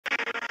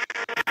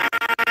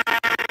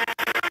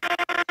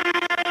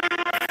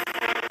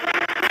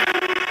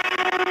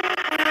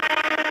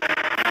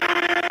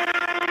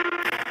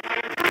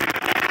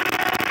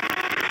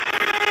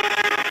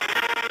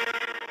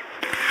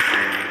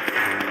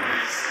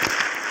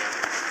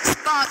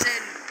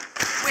garden,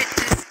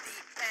 witness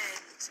the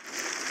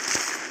end.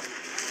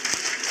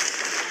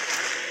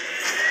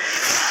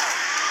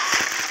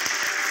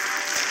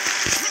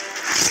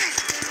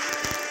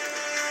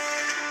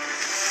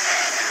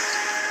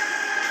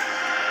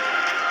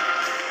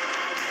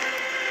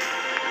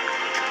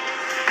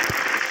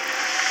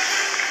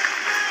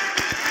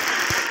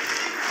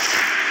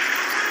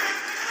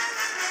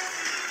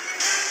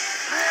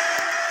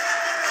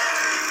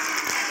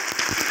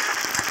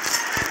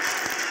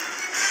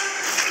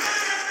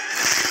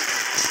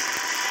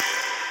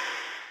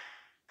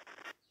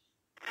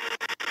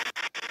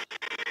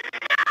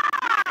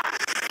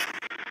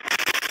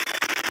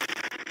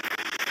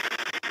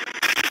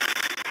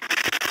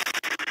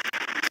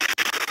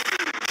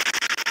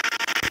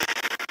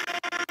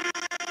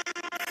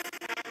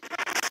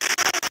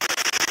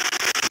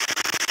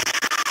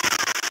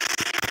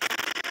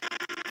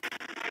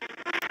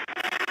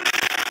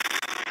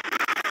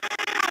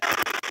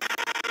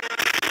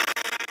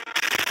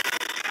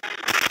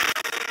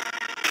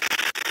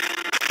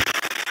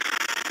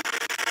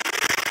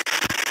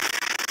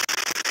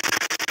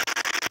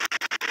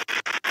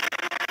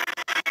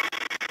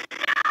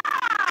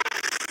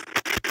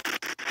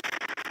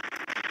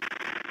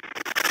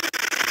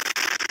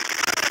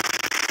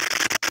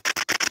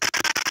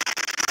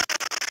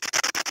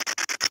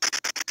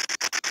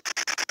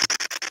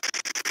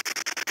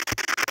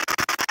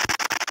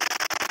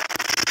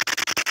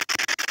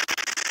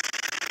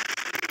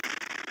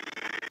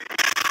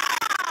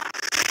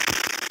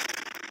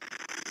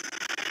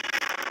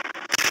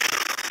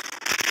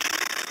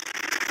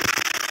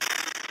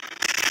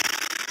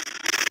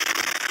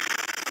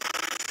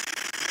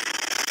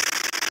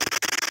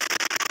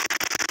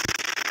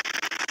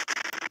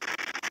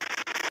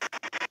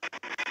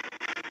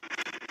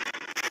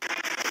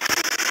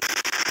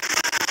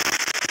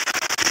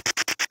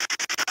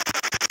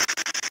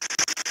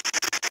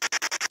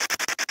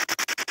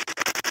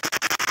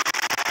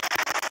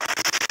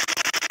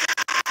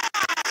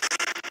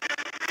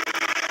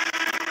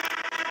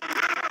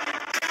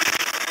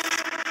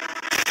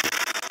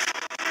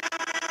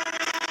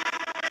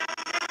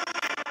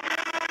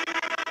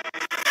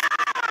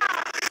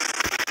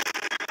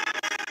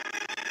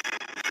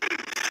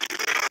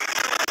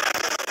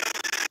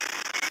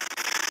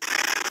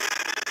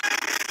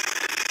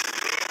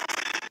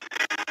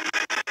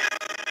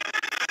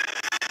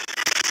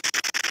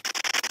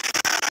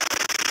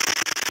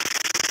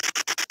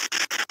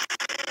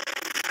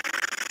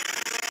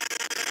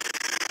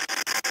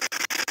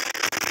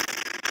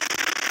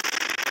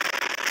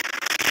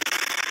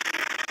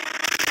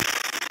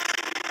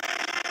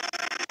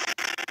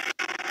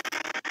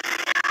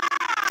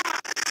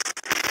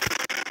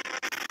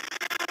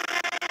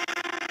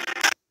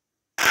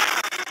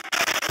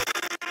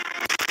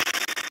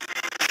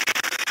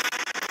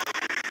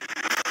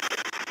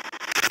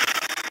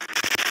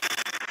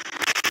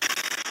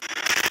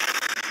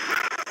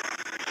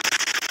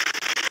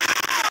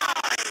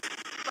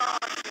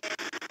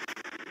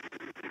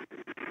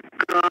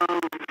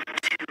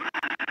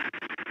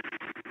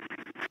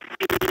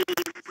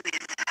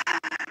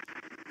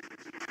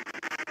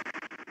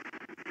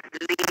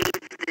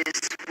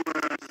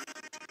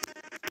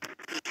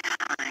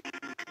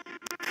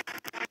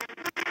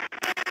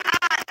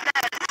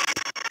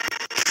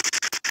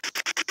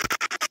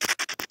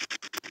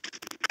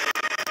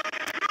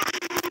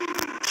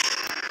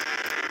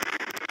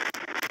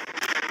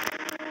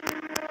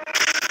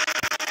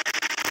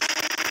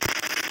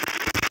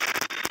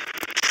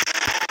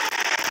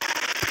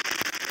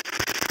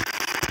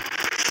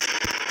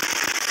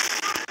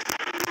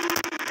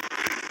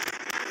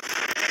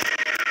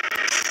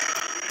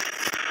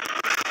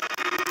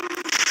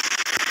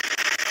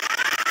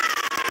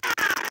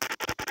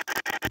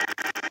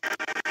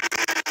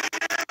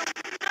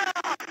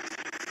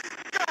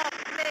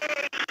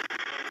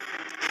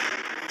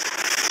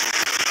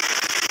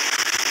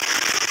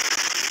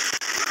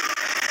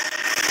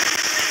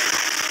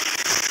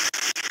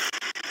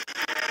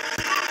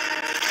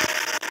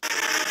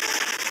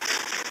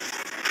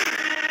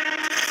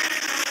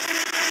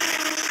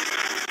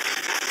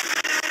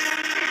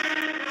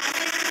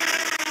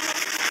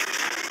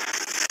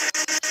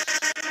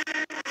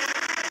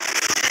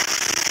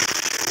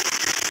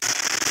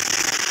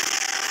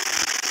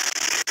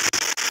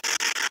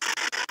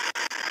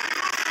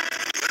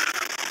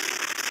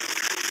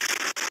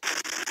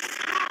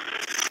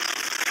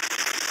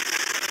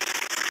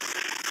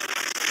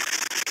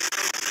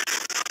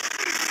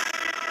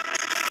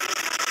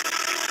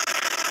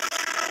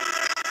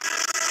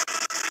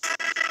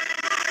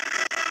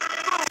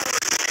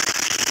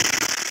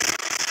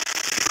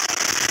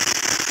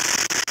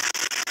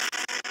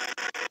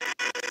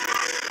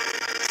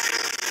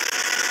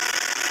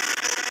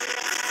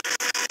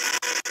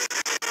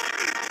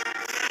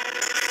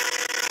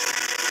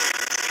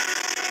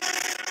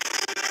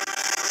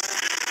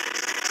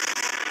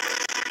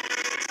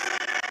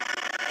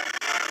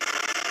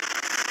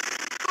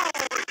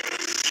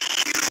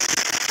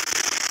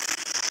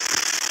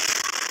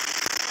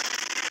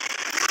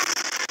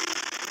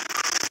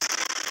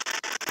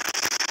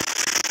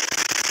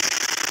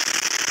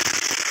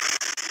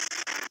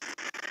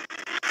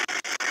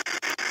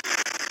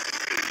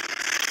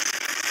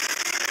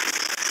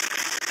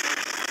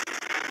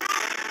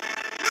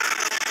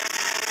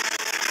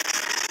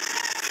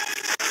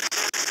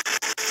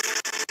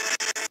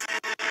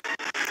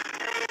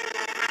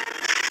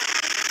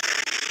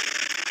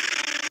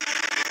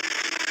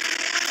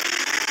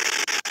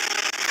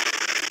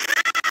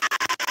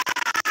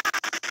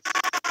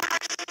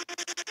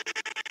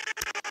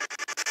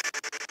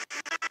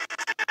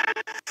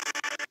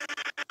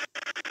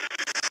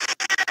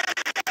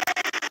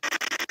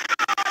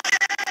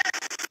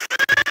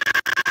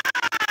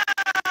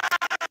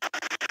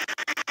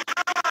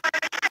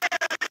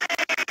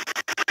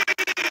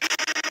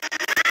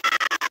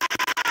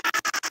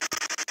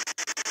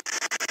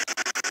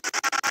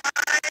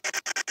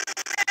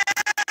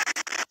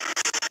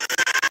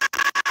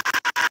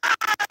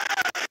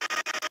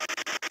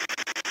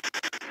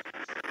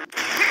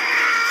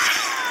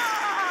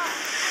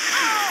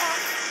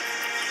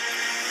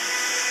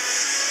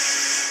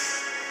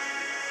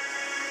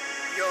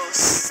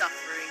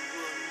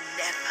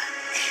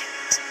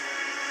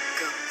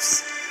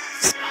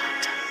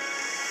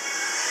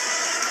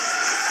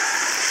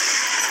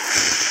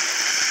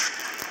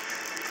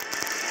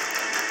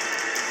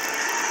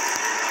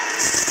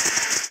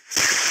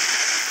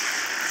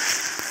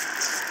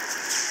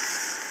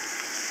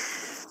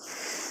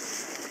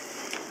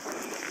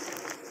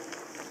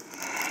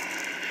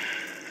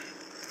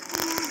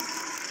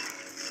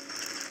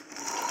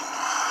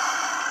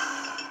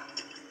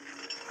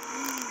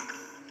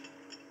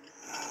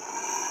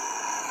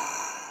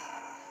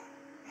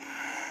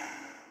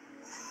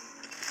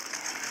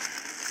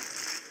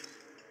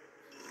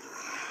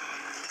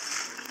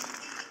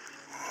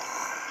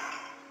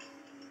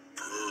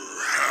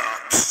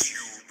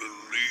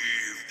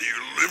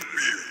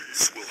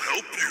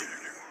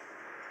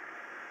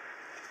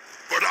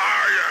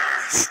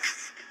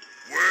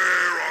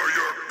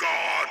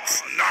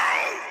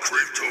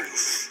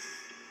 Kratos?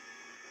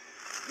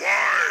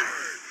 Why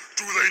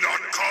do they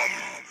not come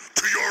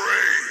to your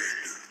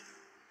aid?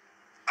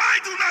 I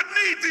do not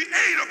need the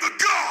aid of the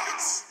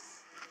gods!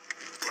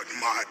 But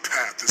my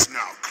path is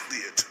now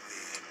clear to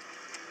me.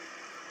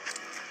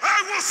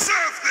 I will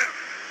serve them,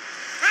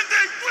 and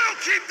they will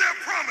keep their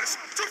promise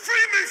to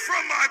free me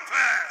from my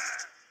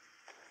past!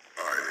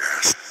 I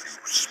ask you,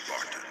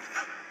 Spartan,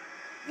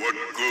 what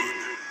good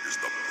is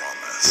the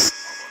promise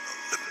of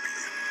an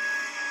Olympian?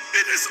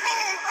 It is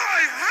all I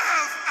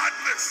have,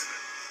 Atlas!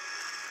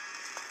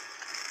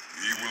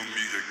 We will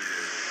meet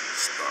again,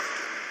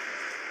 Spartan.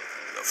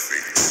 The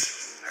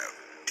fates have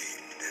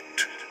deemed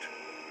it.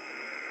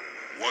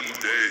 One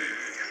day,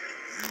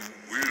 you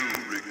will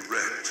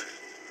regret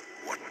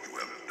what you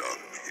have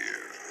done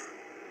here.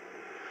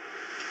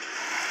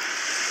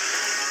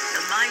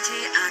 The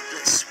mighty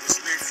Atlas was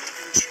left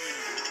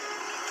enchained,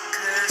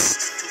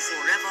 cursed to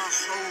forever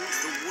hold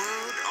the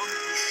world on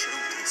his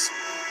shoulders.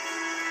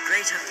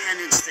 Greater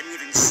penance than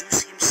even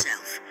Zeus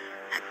himself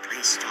had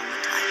placed on the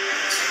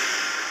Titans.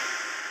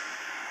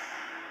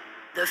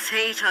 The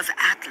fate of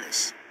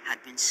Atlas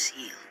had been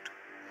sealed,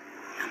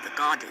 and the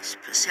goddess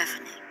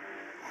Persephone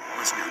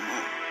was no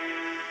more.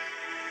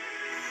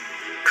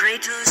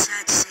 Kratos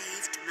had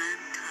saved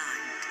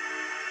mankind,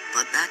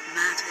 but that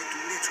mattered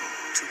little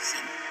to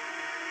him.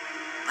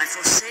 By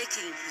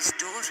forsaking his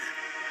daughter,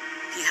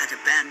 he had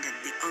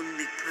abandoned the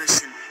only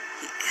person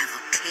he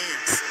ever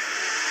cared for.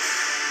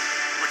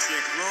 What he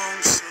had long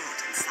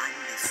sought and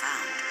finally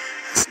found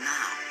was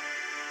now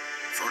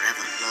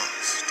forever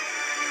lost.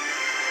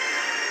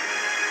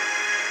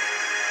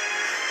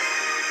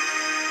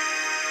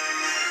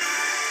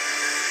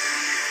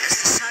 As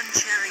the sun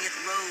chariot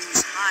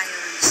rose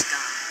higher in the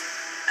sky,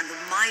 and the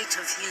might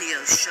of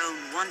Helios shone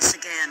once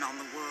again on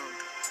the world,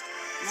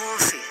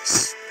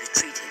 Morpheus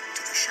retreated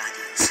to the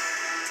shadows.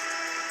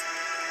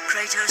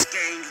 Kratos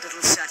gained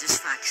little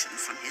satisfaction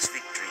from his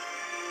victory.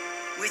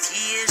 With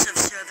years of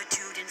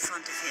servitude in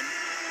front of him,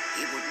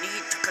 he would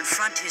need to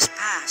confront his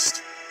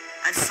past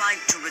and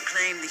fight to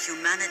reclaim the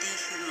humanity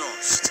he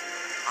lost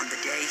on the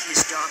day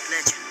his dark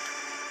legend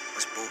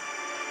was born.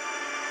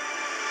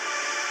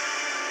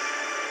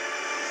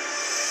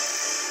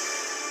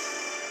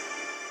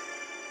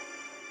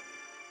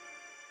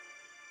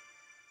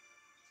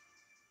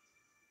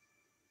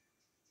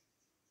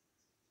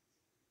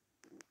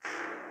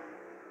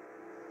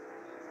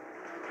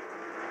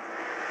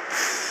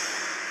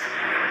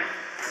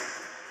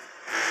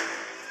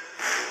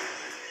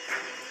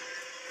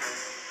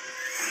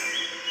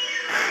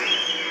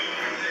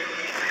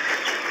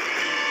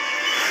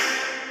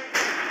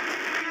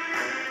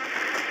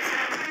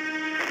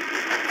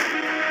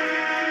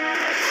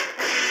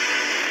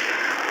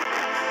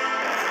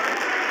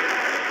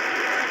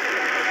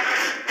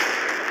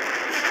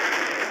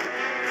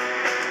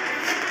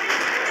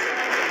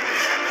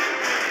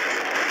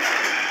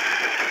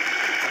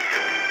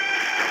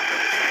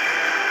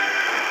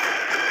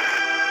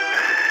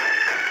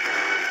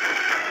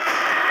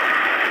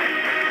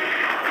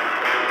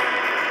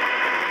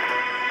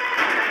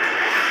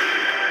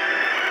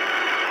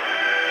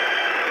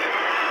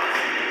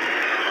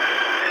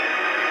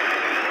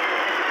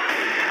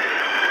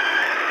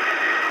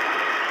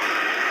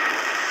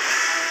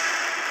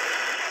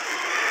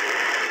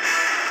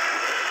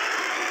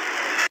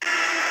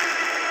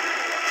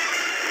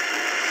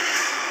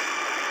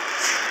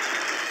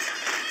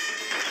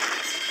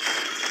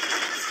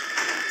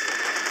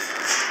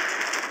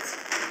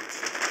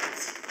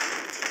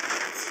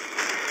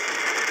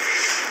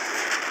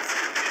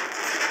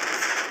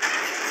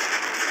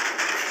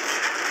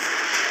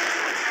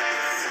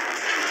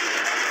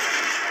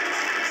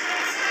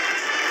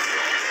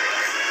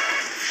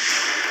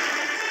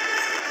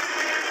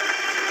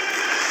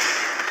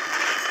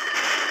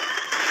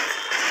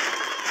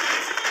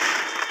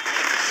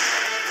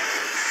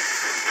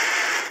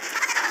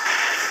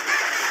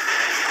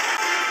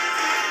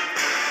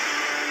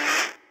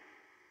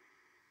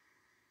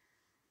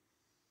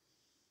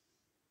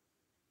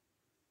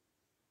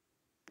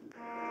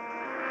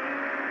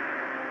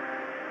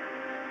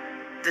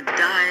 The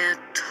dire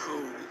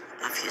toll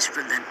of his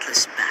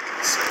relentless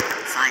battles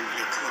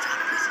finally caught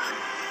up with him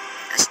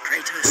as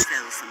Kratos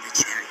fell from the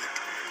chariot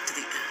to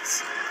the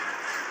earth.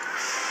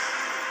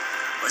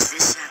 Was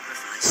this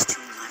sacrifice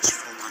too much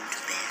for one to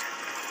bear,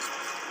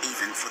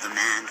 even for the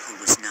man who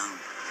was known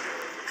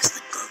as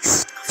the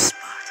Ghost of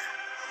Sparta?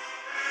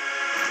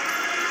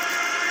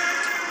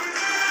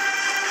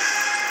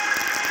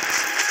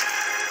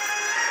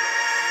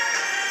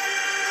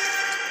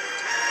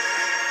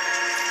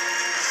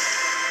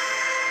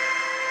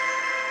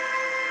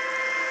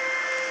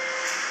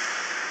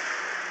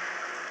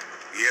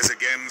 He has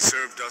again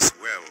served us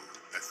well,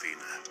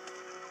 Athena.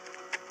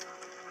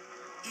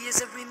 He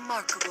is a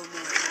remarkable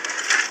mortal.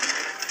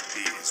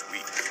 He is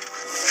weak.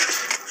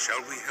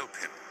 Shall we help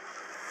him?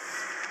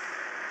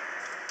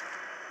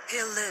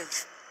 He'll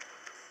live.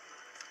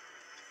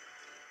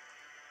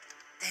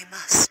 They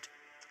must.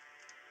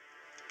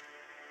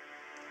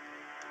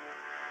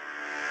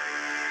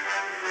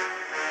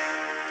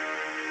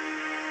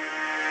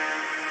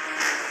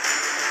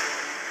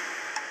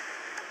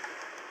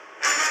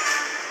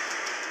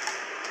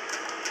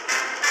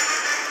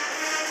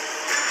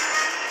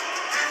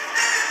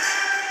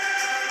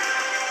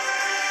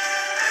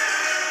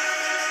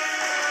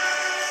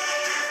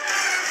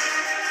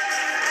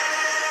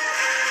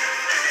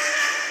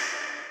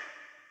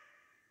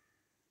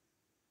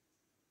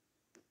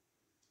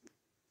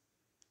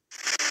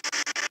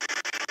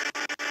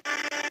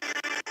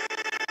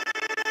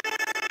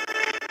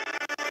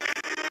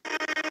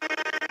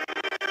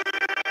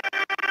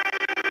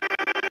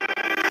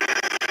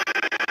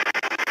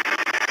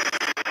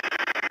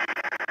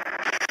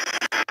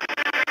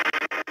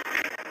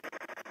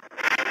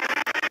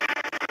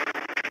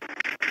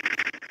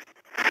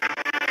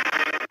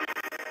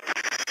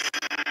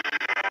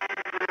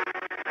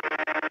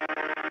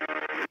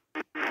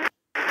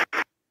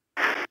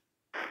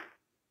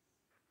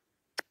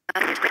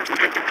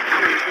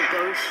 The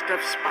ghost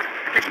of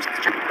Spot.